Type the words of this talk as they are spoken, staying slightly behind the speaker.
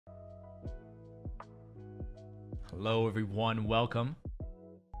Hello everyone, welcome.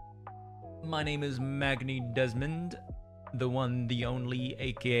 My name is Magni Dezmond, the one, the only,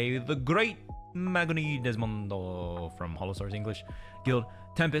 aka the great Magni Dezmond from Holostars English Guild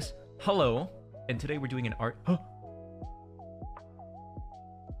Tempest. Hello, and today we're doing an art.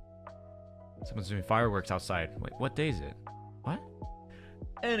 Someone's doing fireworks outside. Wait, what day is it? What?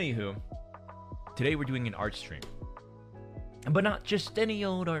 Anywho, today we're doing an art stream. But not just any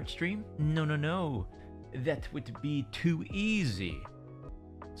old art stream. No. That would be too easy.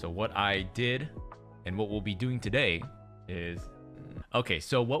 So what I did and what we'll be doing today is... Okay,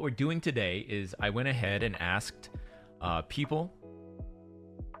 so what we're doing today is I went ahead and asked people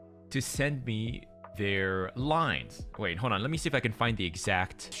to send me their lines. Wait, hold on. Let me see if I can find the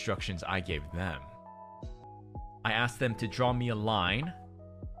exact instructions I gave them. I asked them to draw me a line,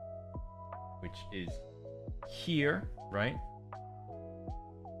 which is here, right?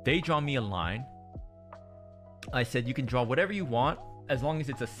 They draw me a line. I said you can draw whatever you want as long as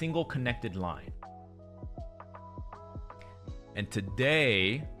it's a single connected line. And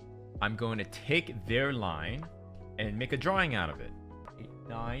today, I'm going to take their line and make a drawing out of it. 8,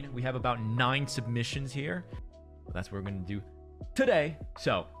 9. We have about 9 submissions here. That's what we're going to do today.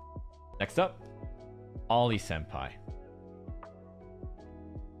 So, next up, Ollie Senpai.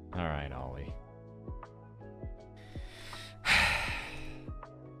 All right, Ollie.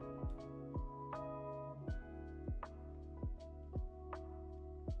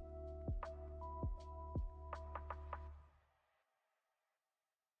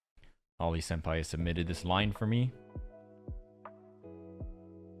 Ollie Senpai has submitted this line for me.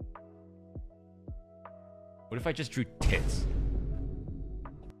 What if I just drew tits?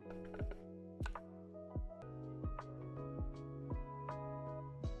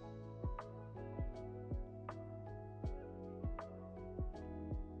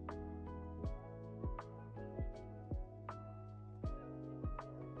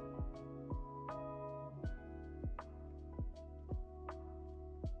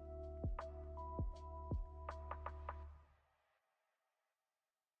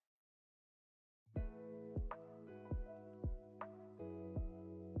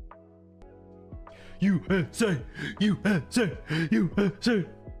 USA! USA! USA!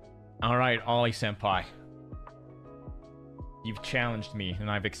 Alright, Ollie Senpai. You've challenged me, and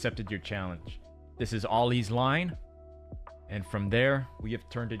I've accepted your challenge. This is Ollie's line, and from there, we have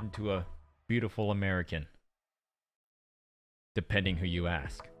turned it into a beautiful American. Depending who you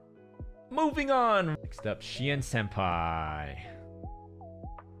ask. Moving on! Next up, Shien Senpai.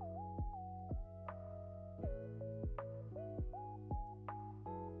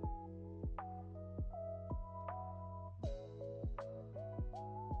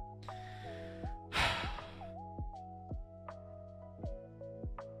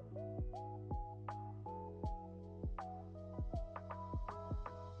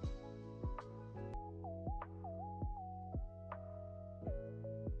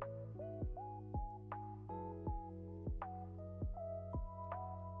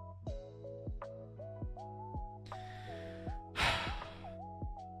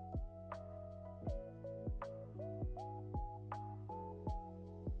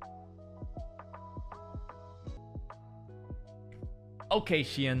 Okay,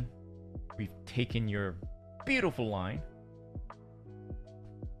 Shien, we've taken your beautiful line.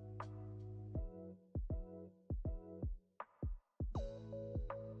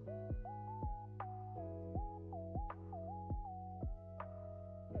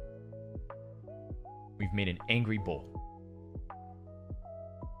 We've made an angry bull.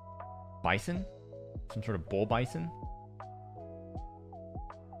 Bison? Some sort of bull bison?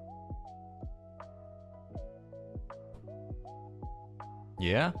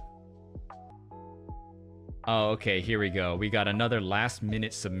 Yeah? Oh, okay, here we go. We got another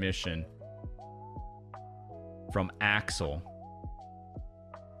last-minute submission from Axel.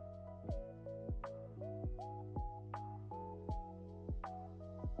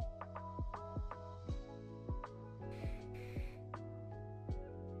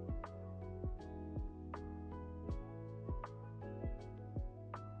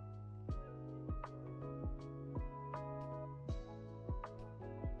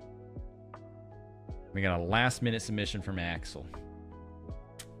 We got a last-minute submission from Axel.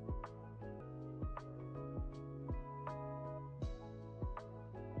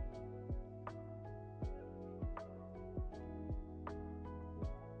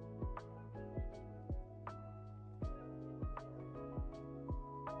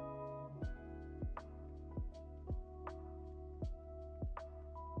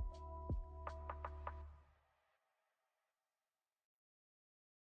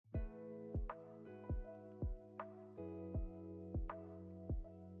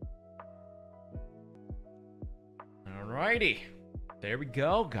 Alrighty. There we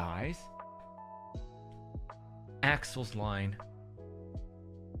go, guys. Axel's line.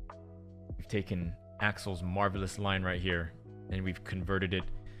 We've taken Axel's marvelous line right here, and we've converted it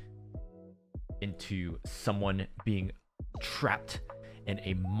into someone being trapped in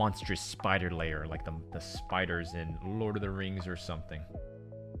a monstrous spider lair, like the spiders in Lord of the Rings or something.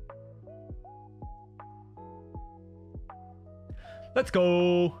 Let's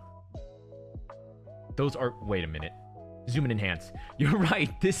go! Those are... Wait a minute. Zoom and enhance. You're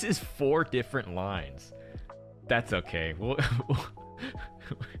right. This is 4 different lines. That's okay. We'll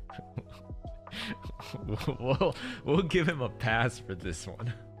give him a pass for this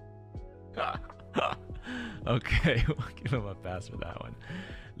one. Okay, we'll give him a pass for that one.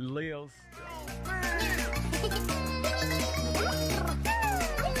 Leo's...